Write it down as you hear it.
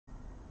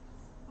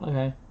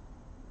Okay.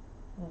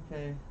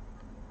 Okay.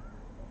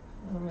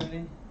 I'm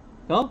ready.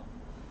 Go.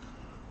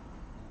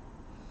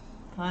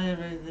 Hi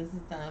everybody, this is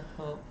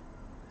Deadpool.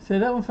 Say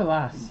that one for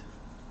last.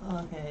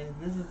 Okay,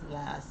 this is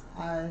last.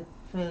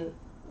 Put it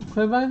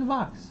back in the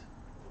box.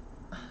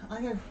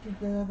 I gotta pick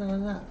the other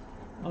one up.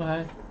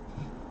 Okay.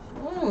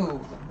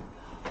 Ooh.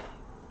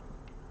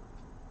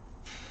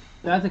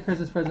 That's a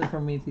Christmas present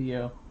from me to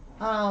you.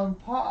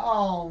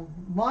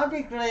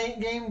 Monty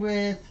game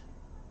with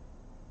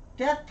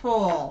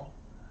Deadpool.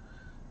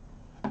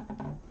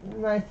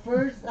 My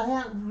first,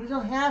 we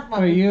don't have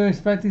Are you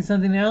expecting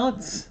something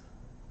else?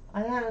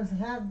 I don't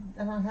have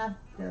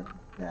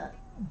that.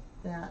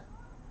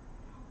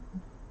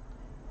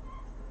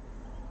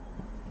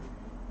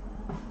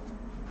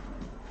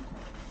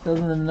 Those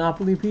are the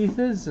Monopoly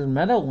pieces, the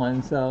metal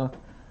ones, so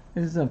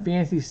this is some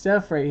fancy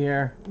stuff right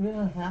here. We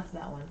don't have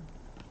that one.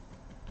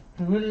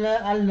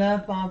 I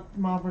love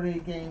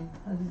Monopoly game.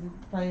 I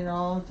just play it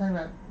all the time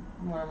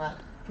when I'm at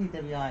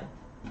PWI.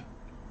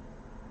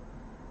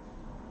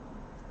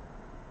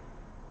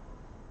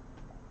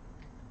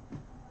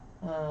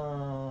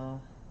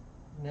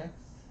 Next.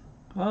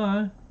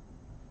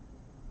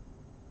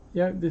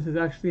 Yep, this is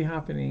actually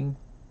happening.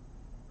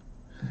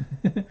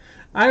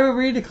 I will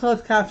read the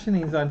closed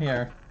captionings on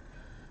here.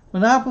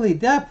 Monopoly,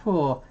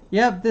 Deadpool.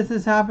 Yep, this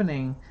is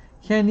happening.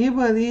 Can you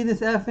believe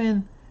this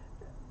effing...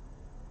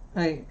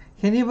 Like,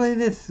 can you believe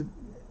this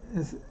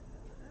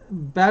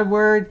bad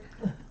word?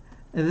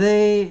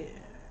 They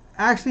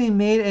actually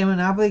made a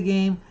Monopoly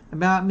game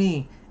about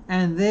me.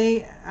 And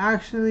they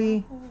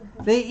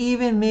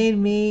even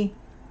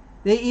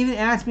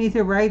asked me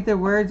to write the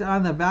words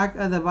on the back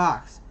of the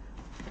box.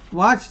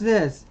 Watch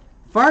this.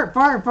 Fart,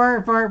 fart,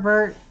 fart, fart,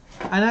 fart.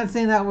 I'm not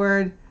saying that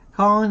word.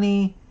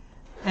 Colony,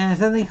 and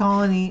something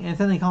colony, and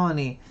something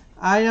colony.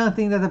 I don't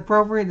think that's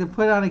appropriate to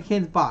put on a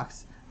kid's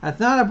box. That's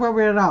not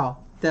appropriate at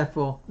all,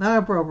 Deadpool.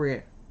 Not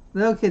appropriate.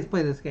 Little kids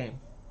play this game.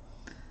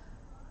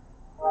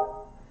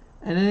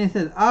 And then he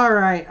says,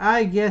 alright,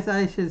 I guess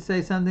I should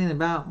say something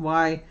about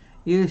why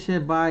you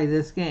should buy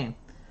this game.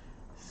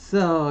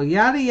 So,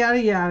 yada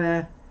yada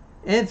yada.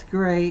 It's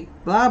great.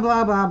 Blah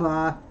blah blah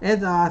blah.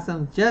 It's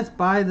awesome. Just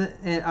buy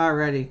it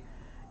already.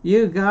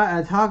 You got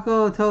a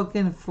taco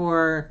token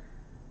for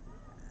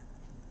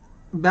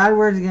bad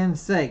words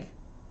against sake.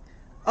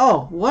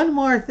 Oh, one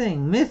more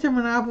thing. Mr.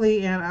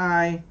 Monopoly and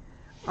I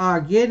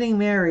are getting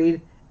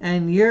married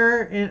and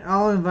you're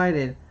all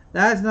invited.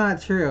 That's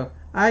not true.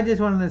 I just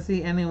wanted to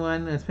see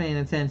anyone that's paying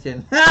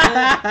attention.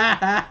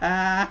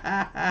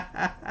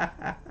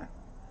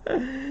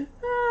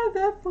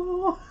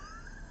 Deadpool.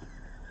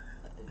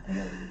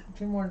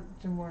 Two more.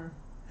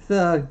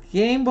 So,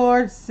 game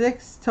board,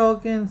 6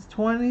 tokens,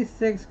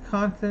 26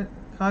 content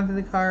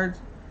cards,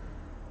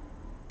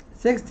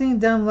 16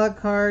 dumb luck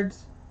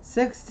cards,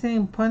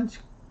 16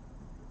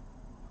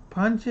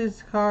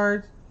 punches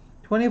cards,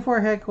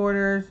 24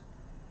 headquarters,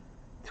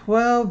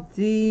 12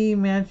 D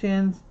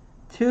mansions,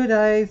 2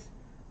 dice,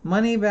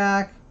 money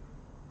pack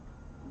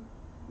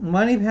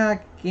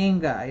game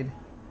guide.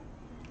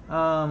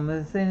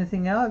 Does it say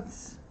anything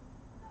else?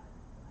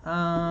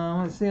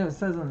 Let's see what it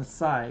says on the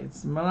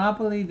sides.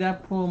 Monopoly,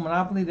 Deadpool,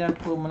 Monopoly,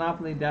 Deadpool,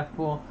 Monopoly,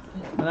 Deadpool,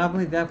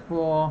 Monopoly,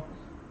 Deadpool.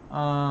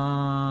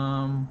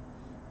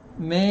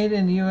 Made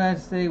in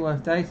USA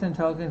with Dyson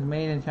tokens,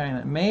 made in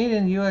China. Made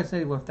in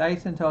USA with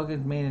Dyson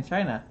tokens, made in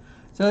China.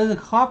 So there's a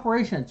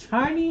cooperation.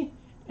 China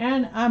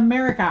and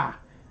America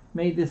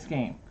made this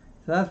game.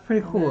 So that's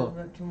pretty cool.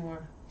 Okay, 2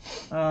 more.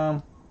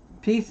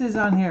 Pieces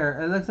on here.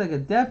 It looks like a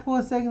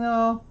Deadpool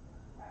signal,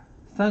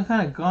 some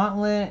kind of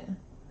gauntlet,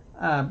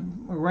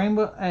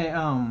 rainbow,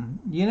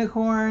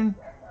 unicorn,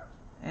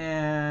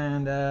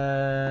 and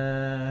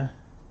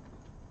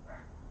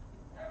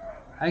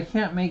I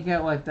can't make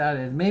out what that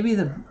is. Maybe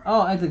it's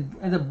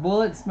a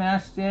bullet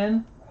smashed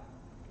in,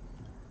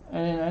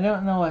 and I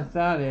don't know what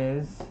that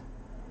is.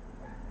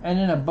 And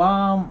then a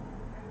bomb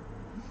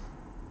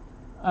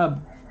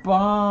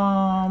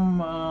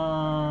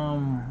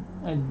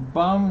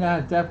that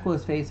has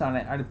Deadpool's face on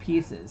it are the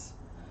pieces.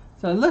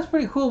 So it looks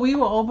pretty cool. We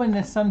will open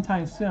this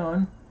sometime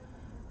soon,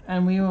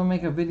 and we will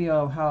make a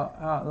video of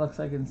how it looks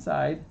like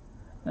inside.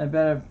 And a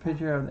better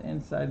picture of the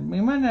inside.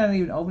 We might not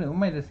even open it. We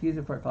might just use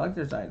it for a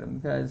collector's item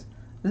because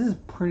this is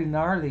pretty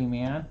gnarly,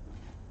 man.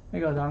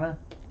 There you go, Donna.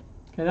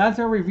 Okay, that's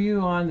our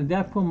review on the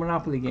Deadpool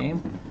Monopoly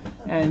game.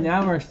 And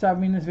now we're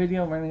stopping this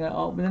video. We're going to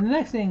open the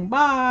next thing.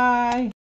 Bye!